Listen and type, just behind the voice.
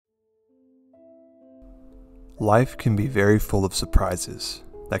Life can be very full of surprises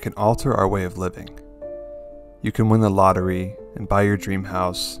that can alter our way of living. You can win the lottery and buy your dream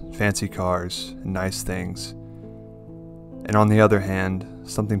house, fancy cars, and nice things. And on the other hand,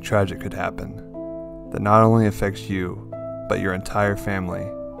 something tragic could happen that not only affects you, but your entire family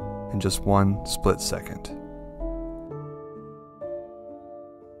in just one split second.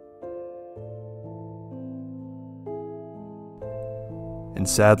 And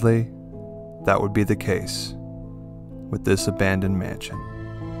sadly, that would be the case with this abandoned mansion.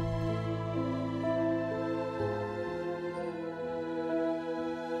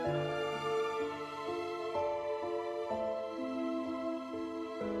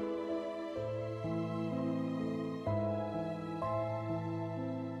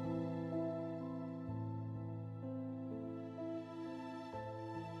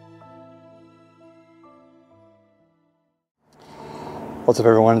 What's up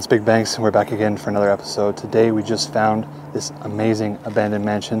everyone, it's BigBankz and we're back again for another episode. Today we just found this amazing abandoned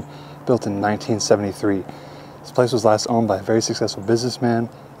mansion built in 1973. This place was last owned by a very successful businessman,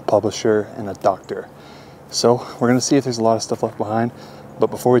 a publisher, and a doctor. So we're going to see if there's a lot of stuff left behind, but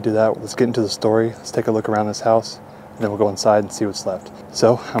before we do that, let's get into the story. Let's take a look around this house, and then we'll go inside and see what's left.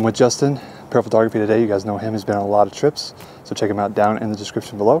 So I'm with Justin, Pro Photography today. You guys know him, he's been on a lot of trips, so check him out down in the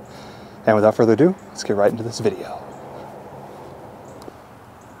description below. And without further ado, let's get right into this video.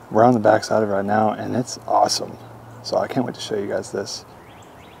 We're on the back side of it right now, and it's awesome. So I can't wait to show you guys this.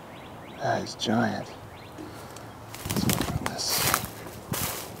 That is giant. Let's work on this.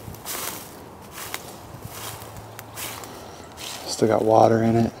 Still got water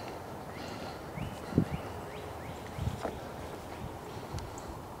in it.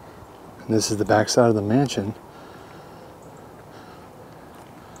 And this is the back side of the mansion.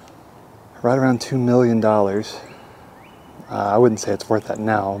 Right around $2 million. I wouldn't say it's worth that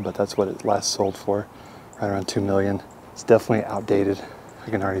now, but that's what it last sold for, right around $2 million. It's definitely outdated, I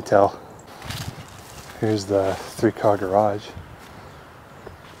can already tell. Here's the 3-car garage.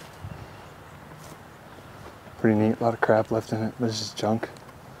 Pretty neat, a lot of crap left in it, but it's just junk.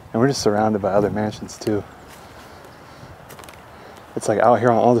 And we're just surrounded by other mansions too. It's like out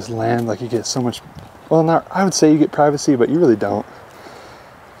here on all this land, like you get so much, well, not, I would say you get privacy, but you really don't.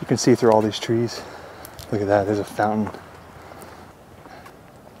 You can see through all these trees. Look at that, there's a fountain.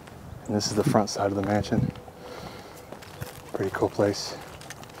 And this is the front side of the mansion. Pretty cool place.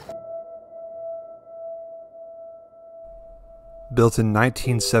 Built in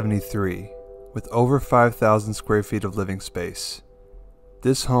 1973, with over 5,000 square feet of living space,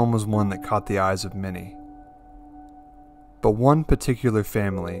 this home was one that caught the eyes of many. But one particular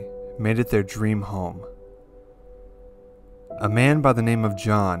family made it their dream home. A man by the name of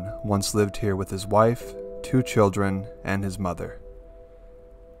John once lived here with his wife, 2 children, and his mother.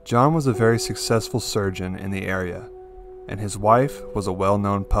 John was a very successful surgeon in the area, and his wife was a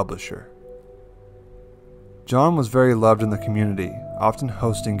well-known publisher. John was very loved in the community, often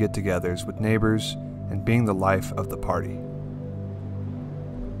hosting get-togethers with neighbors and being the life of the party.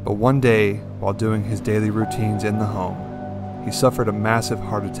 But one day, while doing his daily routines in the home, he suffered a massive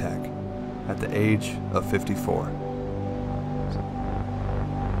heart attack at the age of 54.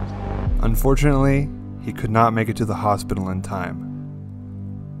 Unfortunately, he could not make it to the hospital in time.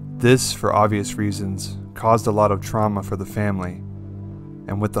 This, for obvious reasons, caused a lot of trauma for the family,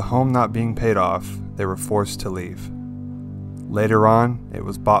 and with the home not being paid off, they were forced to leave. Later on, it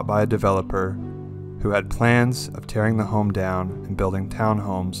was bought by a developer who had plans of tearing the home down and building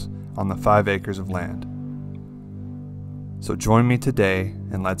townhomes on the 5 acres of land. So join me today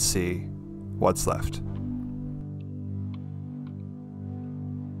and let's see what's left.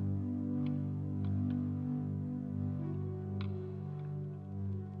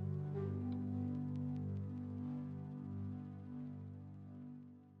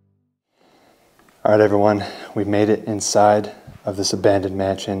 Alright everyone, we made it inside of this abandoned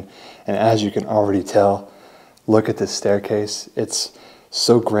mansion, and as you can already tell, look at this staircase. It's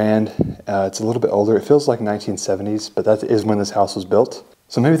so grand. It's a little bit older. It feels like 1970s, but that is when this house was built.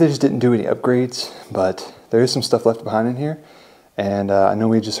 So maybe they just didn't do any upgrades, but there is some stuff left behind in here. And I know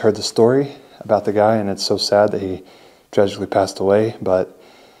we just heard the story about the guy, and it's so sad that he tragically passed away, but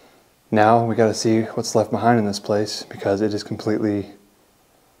now we got to see what's left behind in this place because it is completely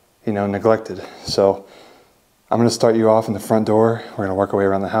neglected. So I'm going to start you off in the front door. We're going to work our way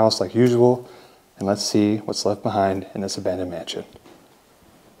around the house like usual, and let's see what's left behind in this abandoned mansion.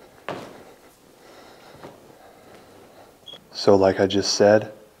 So like I just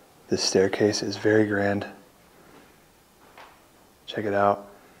said, this staircase is very grand. Check it out.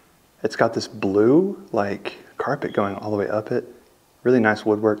 It's got this blue like carpet going all the way up it. Really nice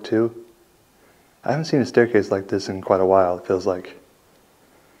woodwork too. I haven't seen a staircase like this in quite a while, it feels like.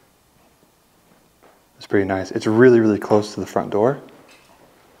 It's pretty nice. It's really, really close to the front door.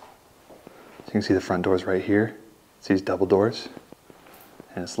 So you can see the front doors right here. It's these double doors.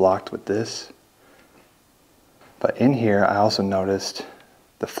 And it's locked with this. But in here, I also noticed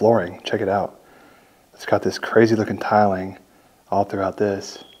the flooring. Check it out. It's got this crazy looking tiling all throughout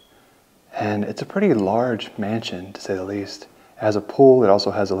this. And it's a pretty large mansion, to say the least. It has a pool. It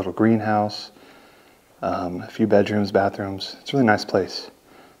also has a little greenhouse, a few bedrooms, bathrooms. It's a really nice place.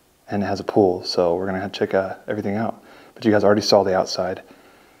 And it has a pool, so we're gonna check everything out. But you guys already saw the outside.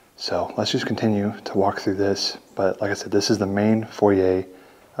 So let's just continue to walk through this. But like I said, this is the main foyer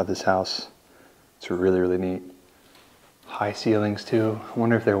of this house. It's really, really neat. High ceilings too. I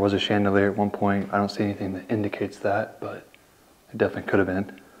wonder if there was a chandelier at one point. I don't see anything that indicates that, but it definitely could have been.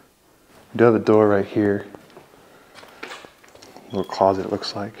 We do have a door right here. A little closet it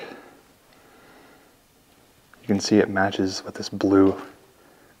looks like. You can see it matches with this blue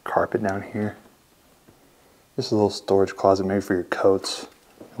carpet down here. Just a little storage closet, maybe for your coats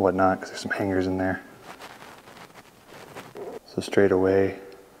and whatnot, because there's some hangers in there. So straight away,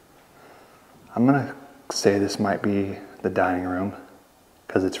 I'm gonna say this might be the dining room,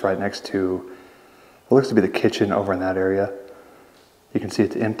 because it's right next to, it looks to be the kitchen over in that area. You can see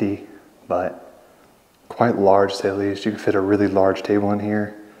it's empty, but quite large to say the least. You can fit a really large table in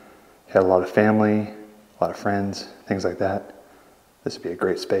here. You have a lot of family, a lot of friends, things like that. This would be a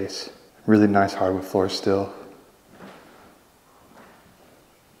great space. Really nice hardwood floors still.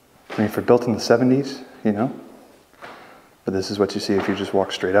 I mean, for built in the 70s, you know, but this is what you see if you just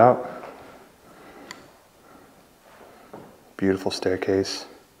walk straight out. Beautiful staircase.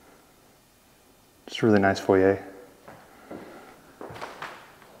 Just a really nice foyer.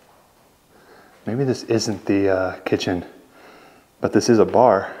 Maybe this isn't the kitchen, but this is a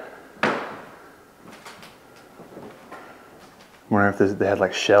bar. I wonder if they had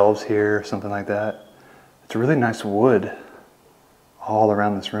like shelves here or something like that. It's really nice wood all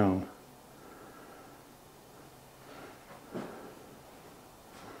around this room.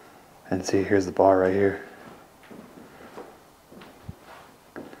 And see, here's the bar right here.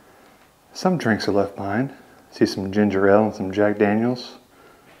 Some drinks are left behind. See some ginger ale and some Jack Daniels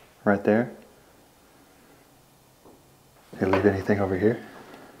right there. Did I leave anything over here?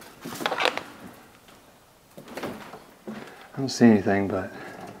 I don't see anything, but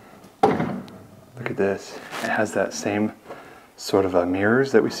look at this. It has that same sort of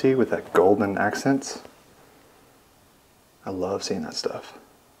mirrors that we see with that golden accents. I love seeing that stuff.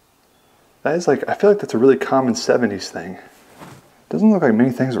 That is like, I feel like that's a really common 70s thing. Doesn't look like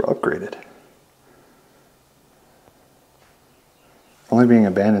many things were upgraded. Only being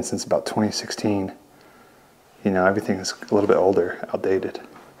abandoned since about 2016. You know, everything is a little bit older, outdated.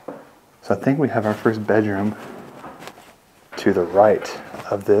 So I think we have our first bedroom to the right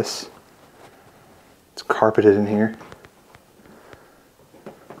of this. It's carpeted in here.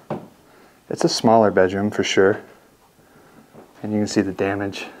 It's a smaller bedroom for sure. And you can see the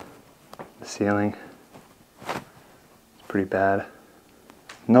damage, the ceiling. It's pretty bad.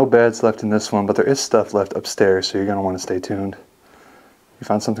 No beds left in this one, but there is stuff left upstairs, so you're gonna want to stay tuned. You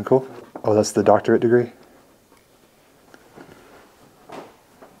found something cool? Oh, that's the doctorate degree.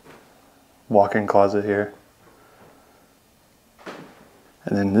 Walk-in closet here.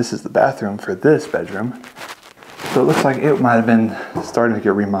 And then this is the bathroom for this bedroom. So it looks like it might have been starting to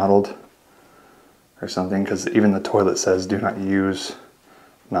get remodeled or something, because even the toilet says do not use,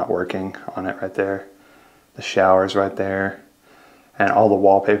 not working on it right there. The shower's right there. And all the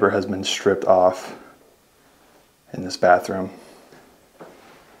wallpaper has been stripped off in this bathroom.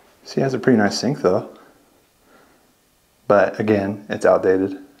 See, it has a pretty nice sink though. But again, it's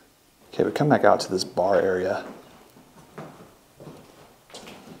outdated. Okay, we come back out to this bar area.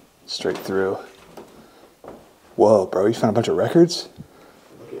 Straight through. Whoa, bro, you found a bunch of records?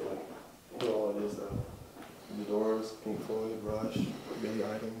 Look at all it is though. The Doors, Pink Floyd, Rush, Billy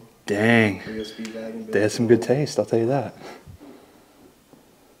Idol. Dang. They had some good taste, I'll tell you that.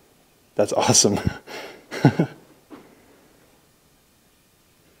 That's awesome.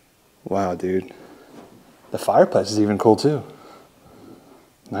 Wow, dude. The fireplace is even cool too.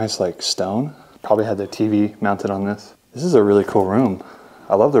 Nice like stone. Probably had their TV mounted on this. This is a really cool room.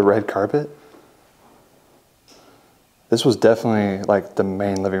 I love the red carpet. This was definitely like the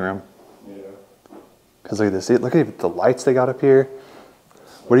main living room. Yeah. Cause look at this, look at the lights they got up here.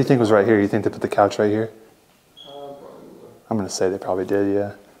 What do you think was right here? You think they put the couch right here? I'm gonna say they probably did,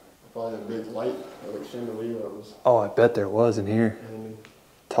 yeah. Probably a big light, like chandelier that was. Oh, I bet there was in here.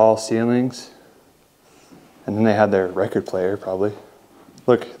 Tall ceilings. And then they had their record player, probably.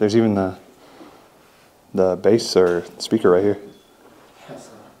 Look, there's even the the bass or speaker right here.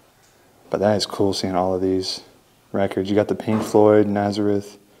 But that is cool seeing all of these records. You got the Pink Floyd,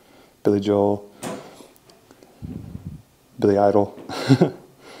 Nazareth, Billy Joel, Billy Idol.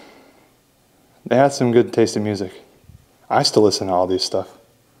 They had some good taste in music. I still listen to all these stuff.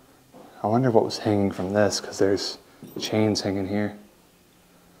 I wonder what was hanging from this, because there's chains hanging here.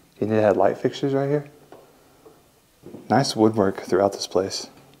 You think they had light fixtures right here? Nice woodwork throughout this place.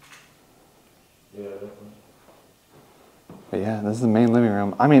 Yeah, definitely. But yeah, this is the main living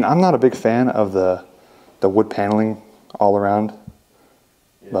room. I mean, I'm not a big fan of the wood paneling all around,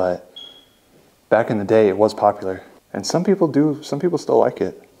 but back in the day it was popular. And some people still like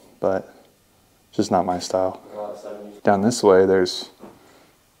it, but it's just not my style. Down this way,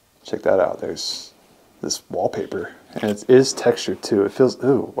 check that out, there's this wallpaper. And it is textured too. It feels,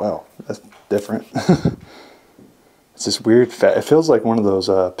 ooh, wow, that's different. It's this weird it feels like one of those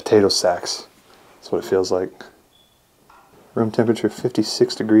potato sacks. That's what it feels like. Room temperature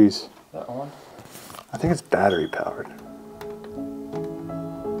 56 degrees. That on? I think it's battery powered.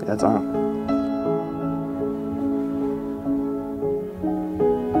 Yeah, it's on.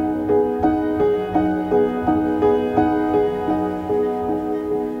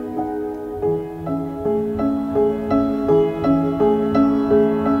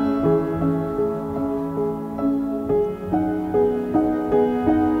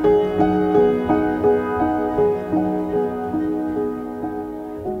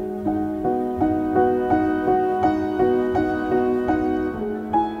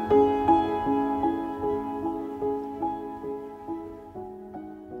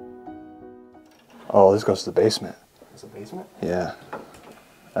 Oh, this goes to the basement. It's a basement? Yeah.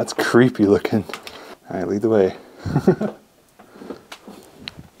 That's creepy looking. All right, lead the way.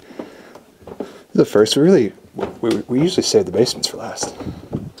 The first, we usually save the basements for last.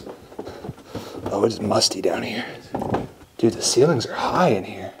 Oh, it is musty down here. Dude, the ceilings are high in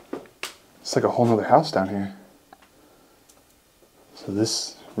here. It's like a whole nother house down here. So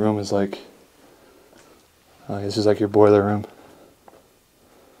this room is like, this is like your boiler room.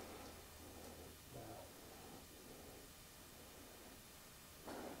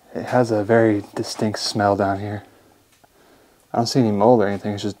 It has a very distinct smell down here. I don't see any mold or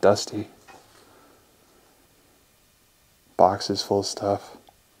anything, it's just dusty. Boxes full of stuff.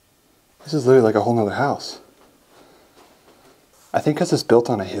 This is literally like a whole nother house. I think because it's built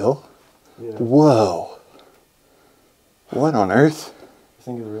on a hill. Yeah. Whoa. What on earth? I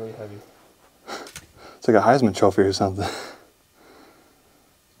think it's really heavy. It's like a Heisman Trophy or something.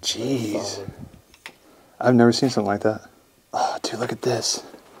 Jeez. I've never seen something like that. Oh, dude, look at this.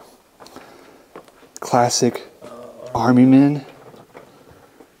 Classic army men.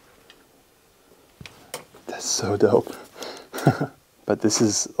 That's so dope. But this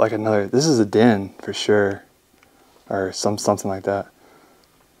is like this is a den for sure. Or something like that.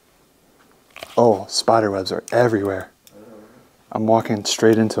 Oh, spider webs are everywhere. I'm walking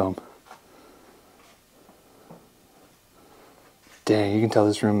straight into them. Dang, you can tell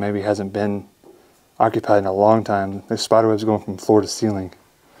this room maybe hasn't been occupied in a long time. There's spider webs going from floor to ceiling.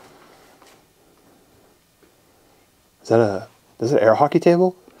 Is that an air hockey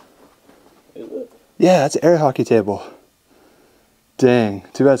table? Is it? Yeah, that's an air hockey table. Dang,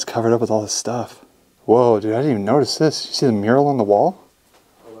 too bad it's covered up with all this stuff. Whoa, dude, I didn't even notice this. You see the mural on the wall?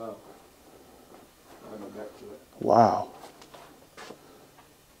 Oh, wow. I'll go back to it. Wow.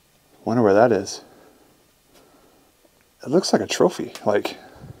 Wonder where that is. It looks like a trophy. Like,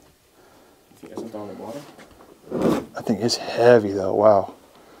 You think that's something on the bottom? I think it's heavy though. Wow.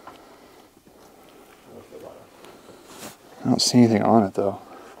 I don't see anything on it though.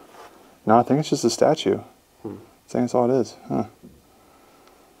 No, I think it's just a statue. I think that's all it is. Huh.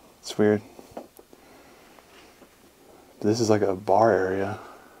 It's weird. This is like a bar area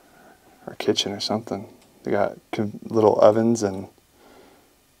or kitchen or something. They got little ovens and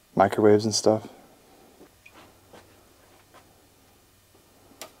microwaves and stuff.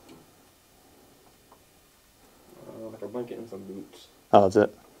 Like a blanket and some boots. Oh, that's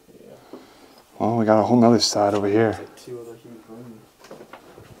it? Yeah. Well, we got a whole nother side over here. It's like 2 other huge rooms.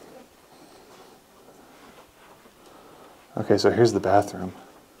 Okay, so here's the bathroom.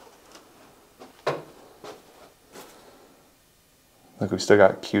 Look, we still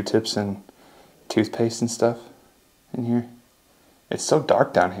got Q-tips and toothpaste and stuff in here. It's so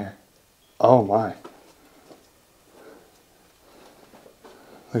dark down here. Oh my.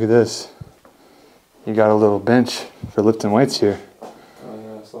 Look at this. You got a little bench for lifting weights here. Oh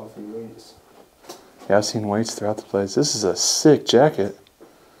yeah, I saw a few weights. Yeah, I've seen weights throughout the place. This is a sick jacket.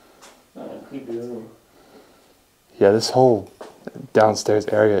 Creepy room. Yeah, this whole downstairs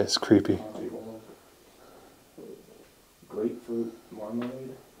area is creepy.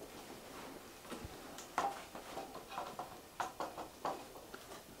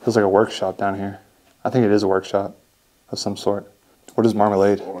 Feels like a workshop down here. I think it is a workshop of some sort. What is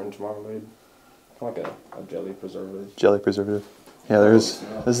marmalade? Orange marmalade. Kind of like a jelly preservative. Jelly preservative. Yeah, this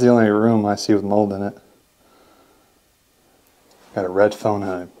is the only room I see with mold in it. Got a red phone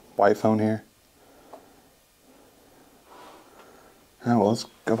and a white phone here. Oh, well, let's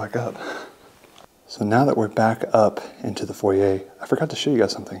go back up. So now that we're back up into the foyer, I forgot to show you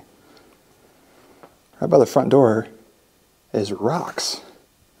guys something. Right by the front door is rocks.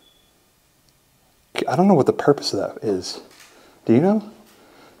 I don't know what the purpose of that is. Do you know?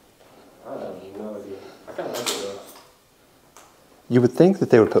 I have no idea. I kind of like it though. You would think that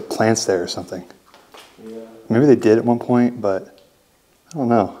they would put plants there or something. Yeah. Maybe they did at one point, but I don't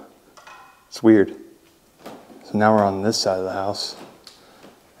know. It's weird. So now we're on this side of the house.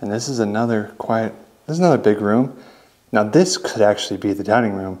 And this is another big room. Now this could actually be the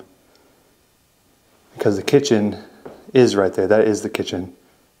dining room because the kitchen is right there. That is the kitchen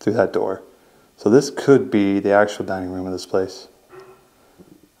through that door. So this could be the actual dining room of this place.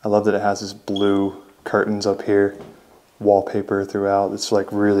 I love that it has this blue curtains up here, wallpaper throughout. It's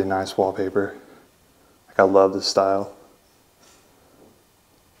like really nice wallpaper. Like I love this style.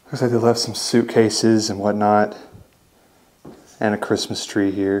 Looks like they left some suitcases and whatnot. And a Christmas tree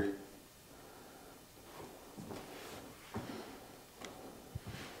here.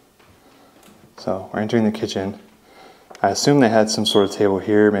 So we're entering the kitchen. I assume they had some sort of table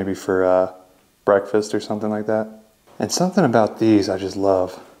here, maybe for breakfast or something like that. And something about these I just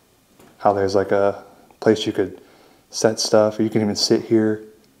love. How there's like a place you could set stuff, or you can even sit here,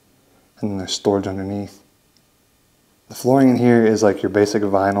 and then there's storage underneath. The flooring in here is like your basic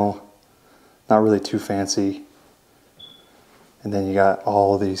vinyl, not really too fancy. And then you got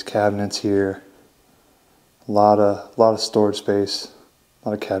all of these cabinets here. A lot of storage space, a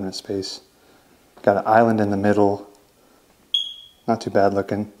lot of cabinet space. Got an island in the middle, not too bad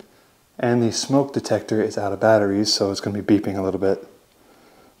looking. And the smoke detector is out of batteries, so it's gonna be beeping a little bit.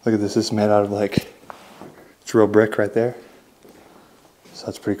 Look at this, it's made out of like, it's real brick right there. So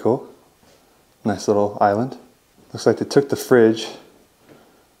that's pretty cool. Nice little island. Looks like they took the fridge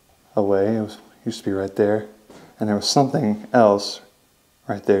away. It used to be right there. And there was something else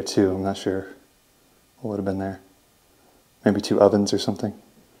right there too. I'm not sure what would have been there. Maybe 2 ovens or something.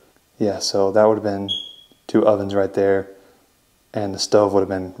 Yeah, so that would have been 2 ovens right there. And the stove would have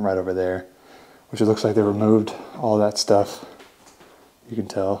been right over there. Which it looks like they removed all that stuff. You can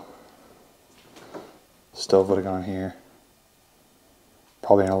tell. Stove would have gone here.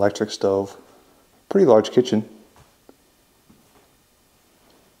 Probably an electric stove. Pretty large kitchen.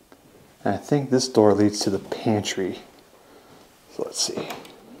 And I think this door leads to the pantry. So let's see.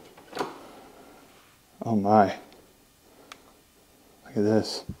 Oh my. Look at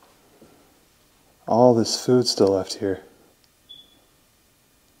this. All this food still left here.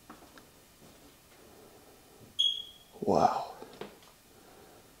 Wow.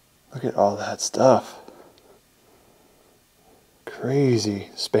 Look at all that stuff. Crazy.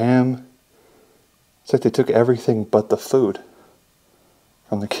 Spam. It's like they took everything but the food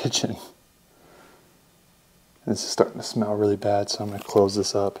from the kitchen. And this is starting to smell really bad, so I'm going to close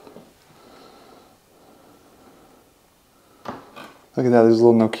this up. Look at that, there's a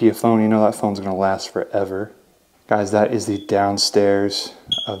little Nokia phone. You know that phone's going to last forever. Guys, that is the downstairs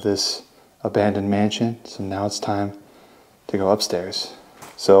of this abandoned mansion. So now it's time to go upstairs.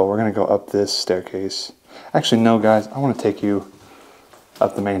 So we're going to go up this staircase. Actually, no guys, I want to take you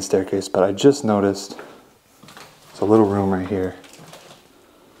up the main staircase, but I just noticed there's a little room right here.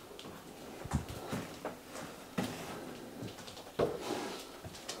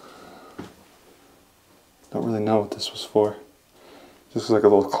 Don't really know what this was for. This is like a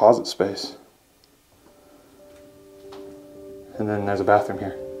little closet space. And then there's a bathroom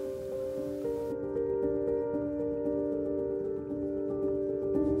here.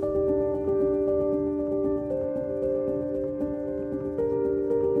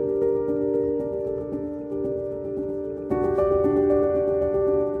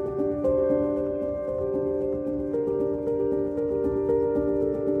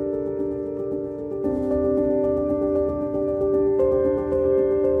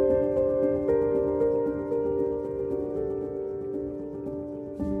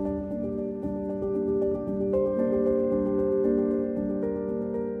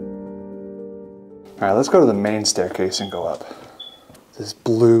 All right, let's go to the main staircase and go up. This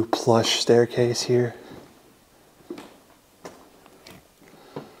blue plush staircase here.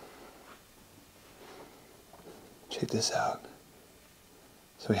 Check this out.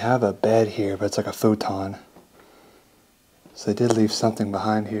 So we have a bed here, but it's like a futon. So they did leave something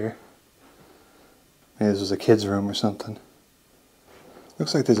behind here. Maybe this was a kid's room or something. Look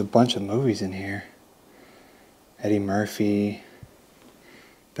Looks like there's a bunch of movies in here. Eddie Murphy,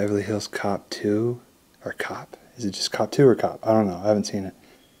 Beverly Hills Cop 2, or Cop. Is it just Cop 2 or Cop? I don't know. I haven't seen it.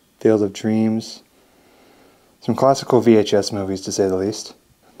 Field of Dreams. Some classical VHS movies, to say the least.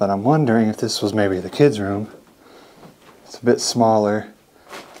 But I'm wondering if this was maybe the kids' room. It's a bit smaller,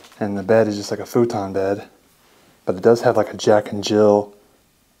 and the bed is just like a futon bed. But it does have like a Jack and Jill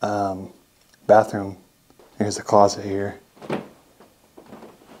bathroom. Here's the closet here.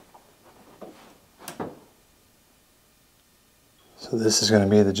 So this is going to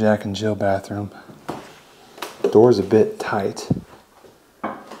be the Jack and Jill bathroom. Door's a bit tight.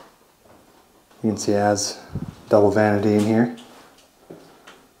 You can see it has double vanity in here.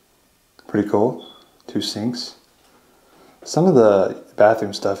 Pretty cool. 2 sinks. Some of the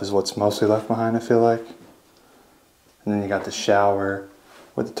bathroom stuff is what's mostly left behind, I feel like. And then you got the shower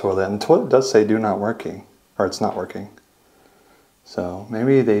with the toilet. And the toilet does say do not working, or it's not working. So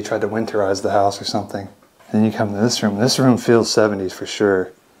maybe they tried to winterize the house or something. And then you come to this room. This room feels 70s for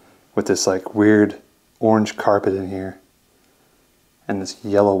sure, with this like weird orange carpet in here and this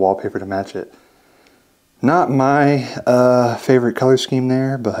yellow wallpaper to match it. Not my favorite color scheme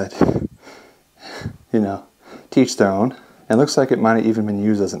there, but you know, to each their own. It looks like it might have even been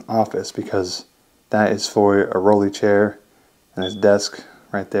used as an office, because that is for a rolly chair and his desk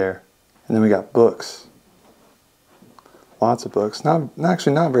right there. And then we got books. Lots of books.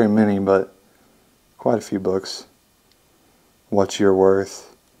 Actually not very many, but quite a few books. What's Your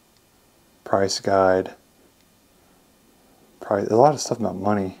Worth, Price Guide, a lot of stuff about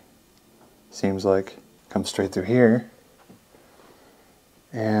money, seems like. Come straight through here.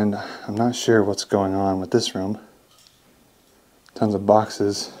 And I'm not sure what's going on with this room. Tons of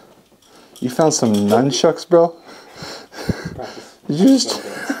boxes. You found some nunchucks, bro? Practice. Did you just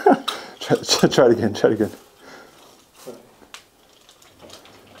try it again, try it again.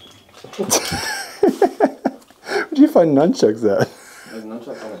 Where'd you find nunchucks at? There's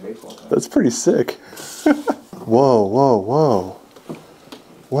nunchucks on a baseball bat. That's pretty sick. Whoa, whoa, whoa.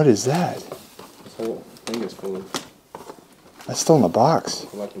 What is that? This whole thing is full of That's still in the box.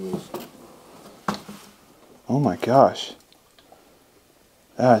 collectibles. Oh my gosh.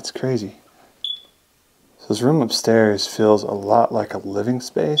 That's crazy. So this room upstairs feels a lot like a living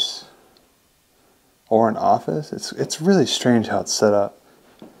space or an office. It's really strange how it's set up.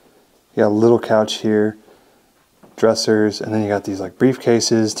 You got a little couch here, dressers, and then you got these like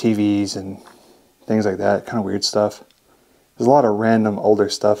briefcases, TVs, and things like that. Kind of weird stuff. There's a lot of random older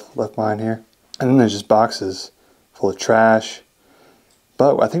stuff left behind here. And then there's just boxes full of trash.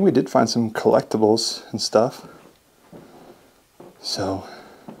 But I think we did find some collectibles and stuff. So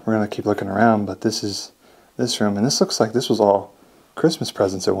we're going to keep looking around, but this is this room. And this looks like this was all Christmas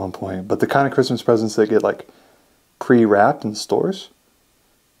presents at one point. But the kind of Christmas presents that get like pre-wrapped in stores.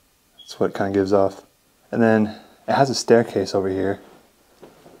 That's what it kind of gives off. And then it has a staircase over here.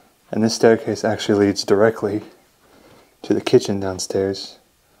 And this staircase actually leads directly to the kitchen downstairs.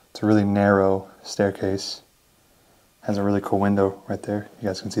 It's a really narrow staircase. Has a really cool window right there. You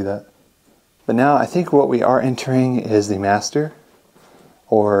guys can see that. But now I think what we are entering is the master.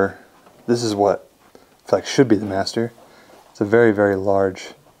 Or this is what I feel like should be the master. It's a very, very large...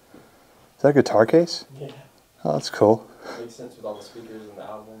 Is that a guitar case? Yeah. Oh, that's cool. Makes sense with all the speakers and the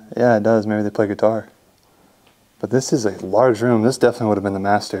album. Yeah, it does. Maybe they play guitar. But this is a large room. This definitely would have been the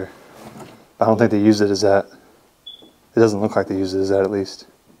master. But I don't think they used it as that. It doesn't look like they used it as that, at least.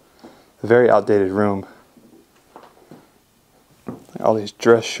 A very outdated room. All these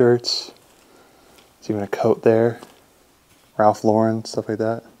dress shirts. There's even a coat there. Ralph Lauren, stuff like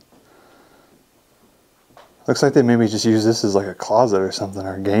that. Looks like they maybe just use this as like a closet or something,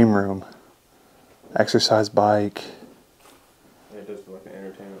 or a game room. Exercise bike. Yeah, it does feel like an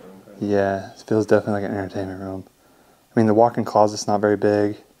entertainment room. Kind of. Yeah, it feels definitely like an entertainment room. I mean, the walk-in closet's not very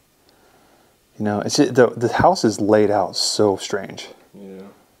big. You know, it's just, the house is laid out so strange. Yeah.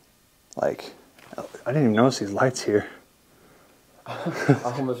 Like, I didn't even notice these lights here.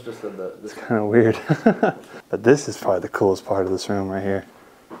 I almost just said that. It's kind of weird. But this is probably the coolest part of this room right here.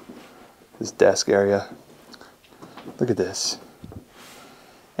 This desk area. Look at this.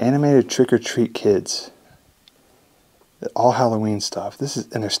 Animated Trick or Treat Kids. All Halloween stuff. This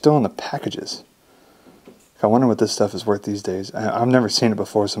is, and they're still in the packages. I wonder what this stuff is worth these days. I've never seen it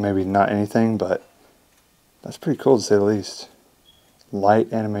before, so maybe not anything, but that's pretty cool to say the least.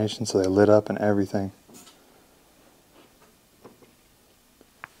 Light animation, so they lit up and everything.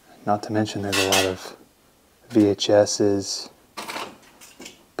 Not to mention there's a lot of VHSs,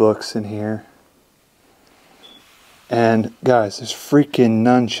 books in here. And guys, there's freaking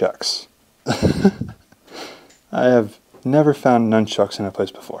nunchucks. I have Never found nunchucks in a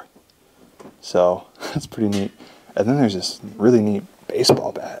place before. So that's pretty neat. And then there's this really neat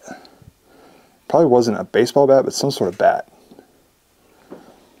baseball bat. Probably wasn't a baseball bat, but some sort of bat.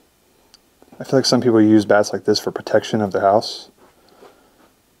 I feel like some people use bats like this for protection of their house.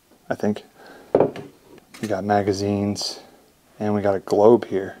 I think. We got magazines, and we got a globe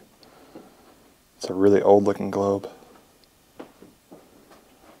here. It's a really old looking globe.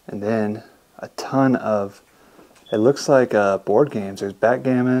 And then a ton of, it looks like board games. There's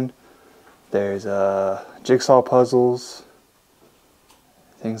backgammon, there's jigsaw puzzles,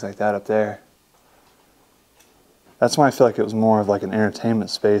 things like that up there. That's why I feel like it was more of like an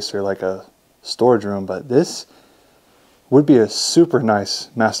entertainment space or like a storage room, but this would be a super nice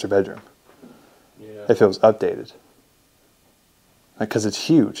master bedroom. Yeah. If it was updated. Like, 'cause it's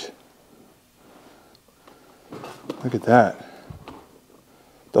huge. Look at that.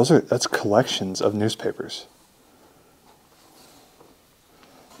 That's collections of newspapers.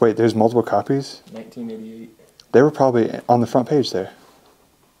 Wait, there's multiple copies? 1988. They were probably on the front page there.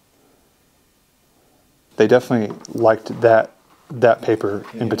 They definitely liked that paper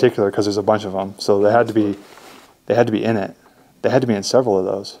in particular because there's a bunch of them. So they had to be in it. They had to be in several of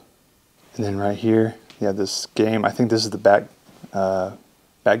those. And then right here, you have this game. I think this is the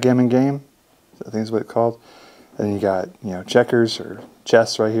backgammon game. I think is what it's called. And then you got, checkers or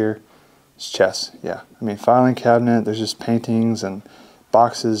chess right here. It's chess, yeah. I mean, filing cabinet. There's just paintings and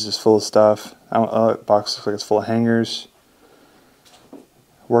boxes just full of stuff. Box looks like it's full of hangers.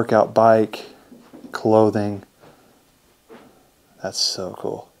 Workout bike, clothing. That's so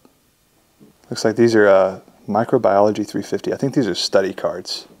cool. Looks like these are microbiology 350. I think these are study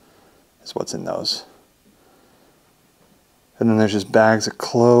cards. Is what's in those. And then there's just bags of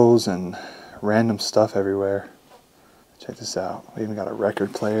clothes and random stuff everywhere. Check this out. We even got a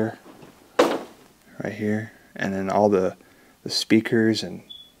record player right here. And then all the speakers and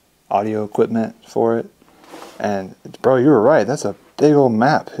audio equipment for it. And bro, you were right. That's a big old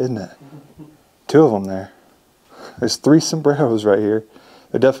map, isn't it? 2 of them there. There's 3 sombreros right here.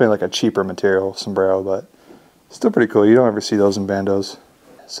 They're definitely like a cheaper material sombrero, but still pretty cool. You don't ever see those in bandos.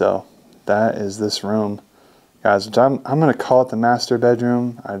 So that is this room. Guys, I'm going to call it the master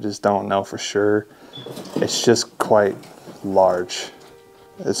bedroom. I just don't know for sure. It's just quite large.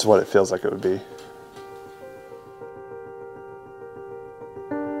 It's what it feels like it would be.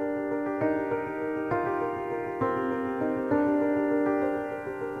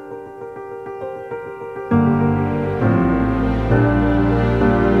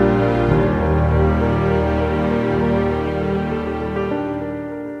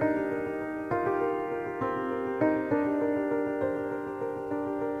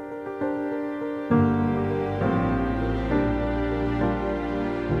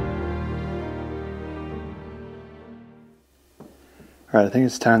 Alright, I think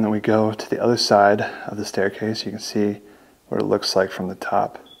it's time that we go to the other side of the staircase. You can see what it looks like from the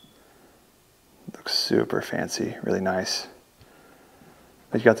top. It looks super fancy, really nice.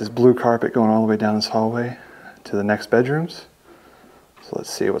 But you got this blue carpet going all the way down this hallway to the next bedrooms. So let's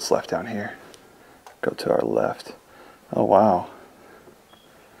see what's left down here. Go to our left. Oh wow.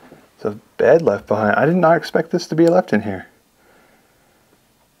 There's a bed left behind. I did not expect this to be left in here.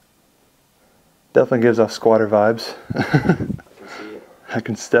 Definitely gives off squatter vibes. I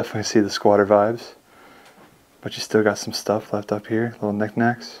can definitely see the squatter vibes. But you still got some stuff left up here, little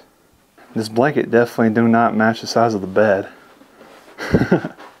knickknacks. This blanket definitely do not match the size of the bed.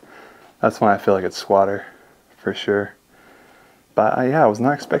 That's why I feel like it's squatter, for sure. But yeah, I was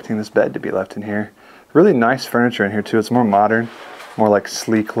not expecting this bed to be left in here. Really nice furniture in here too. It's more modern, more like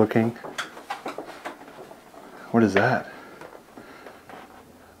sleek looking. What is that?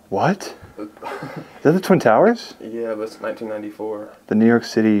 What? Is that the Twin Towers? Yeah, but it's 1994. The New York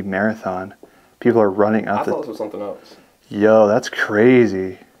City Marathon. People are running up I thought this was something else. Yo, that's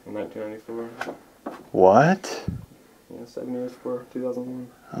crazy. In 1994. What? Yeah, 7 years before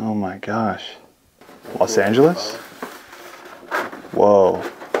 2001. Oh my gosh. Los Angeles? Whoa.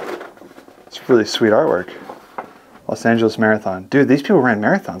 It's really sweet artwork. Los Angeles Marathon. Dude, these people ran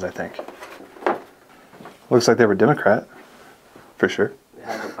marathons, I think. Looks like they were Democrat. For sure. They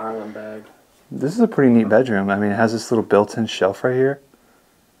have an island bag. This is a pretty neat bedroom. I mean, it has this little built-in shelf right here.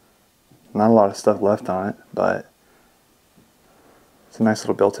 Not a lot of stuff left on it, but it's a nice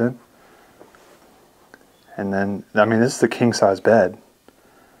little built-in. And then, I mean, this is the king-size bed.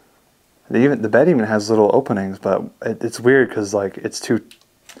 The bed even has little openings, but it's weird because like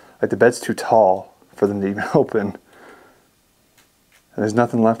the bed's too tall for them to even open. And there's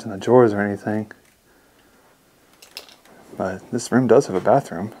nothing left in the drawers or anything. But this room does have a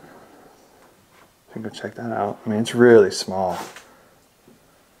bathroom. You can go check that out. I mean, it's really small.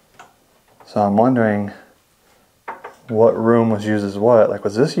 So I'm wondering what room was used as what. Like,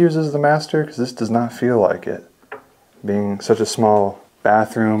 was this used as the master? Because this does not feel like it. Being such a small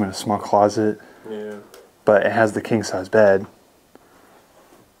bathroom and a small closet. Yeah. But it has the king size bed.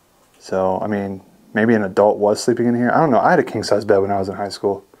 So, I mean, maybe an adult was sleeping in here. I don't know. I had a king size bed when I was in high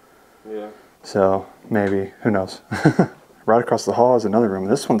school. Yeah. So, maybe. Who knows? Right across the hall is another room.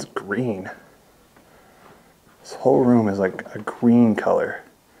 This one's green. This whole room is like a green color.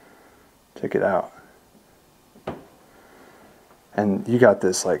 Check it out. And you got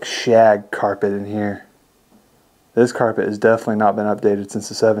this like shag carpet in here. This carpet has definitely not been updated since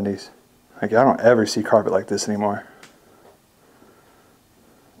the 70s. Like, I don't ever see carpet like this anymore.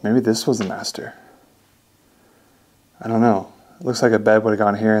 Maybe this was the master. I don't know. It looks like a bed would have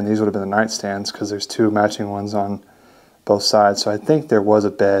gone here and these would have been the nightstands because there's two matching ones on both sides. So I think there was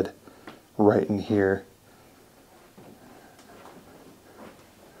a bed right in here.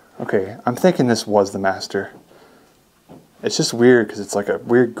 Okay, I'm thinking this was the master. It's just weird because it's like a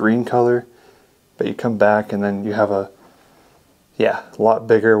weird green color, but you come back and then you have a, yeah, a lot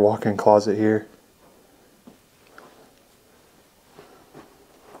bigger walk-in closet here.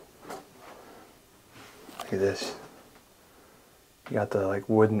 Look at this. You got the like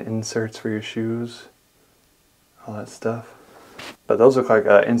wooden inserts for your shoes, all that stuff. But those look like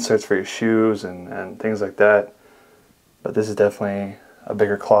inserts for your shoes and things like that. But this is definitely a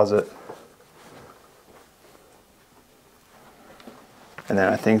bigger closet. And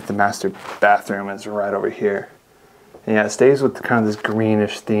then I think the master bathroom is right over here. And yeah, it stays with kind of this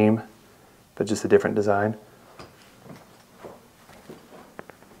greenish theme, but just a different design.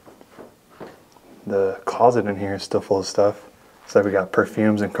 The closet in here is still full of stuff. Looks like we got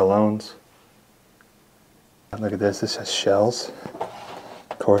perfumes and colognes. Look at this, this has shells.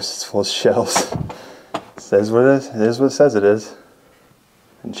 Of course, it's full of shells. It says what it is. It is what it says it is.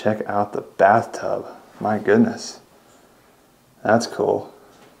 And check out the bathtub. My goodness. That's cool.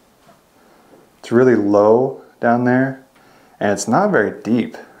 It's really low down there, and it's not very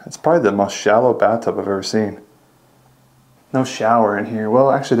deep. It's probably the most shallow bathtub I've ever seen. No shower in here. Well,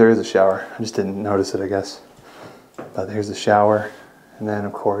 actually there is a shower. I just didn't notice it, I guess. But here's the shower, and then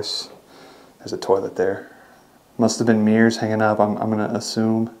of course there's a toilet there. Must have been mirrors hanging up, I'm gonna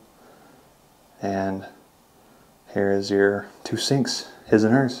assume. And here is your two sinks, his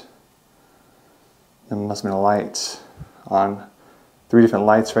and hers. There must have been lights on. 3 different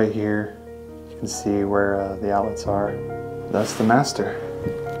lights right here. You can see where the outlets are. That's the master.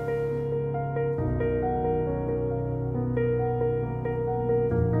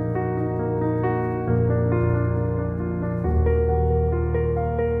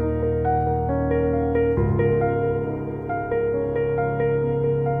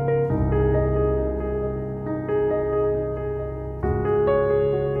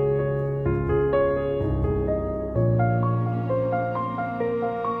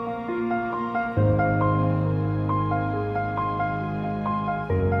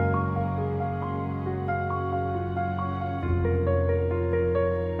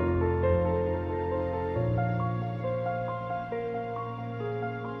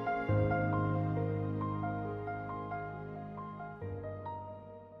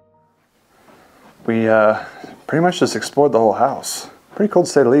 We pretty much just explored the whole house. Pretty cool to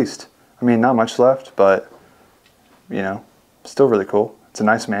say the least. I mean, not much left, but you know, still really cool. It's a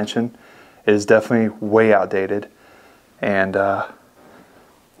nice mansion. It is definitely way outdated. And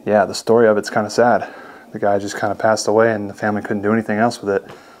yeah, the story of it's kind of sad. The guy just kind of passed away and the family couldn't do anything else with it.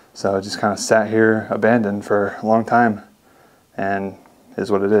 So it just kind of sat here abandoned for a long time, and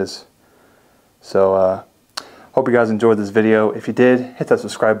is what it is. So hope you guys enjoyed this video. If you did, hit that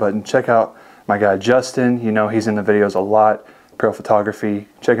subscribe button. Check out my guy Justin. You know, he's in the videos a lot. Pro photography.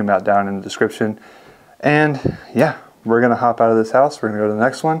 Check him out down in the description. And yeah, we're gonna hop out of this house. We're gonna go to the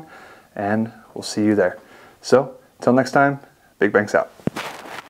next one, and we'll see you there. So until next time, BigBankz out.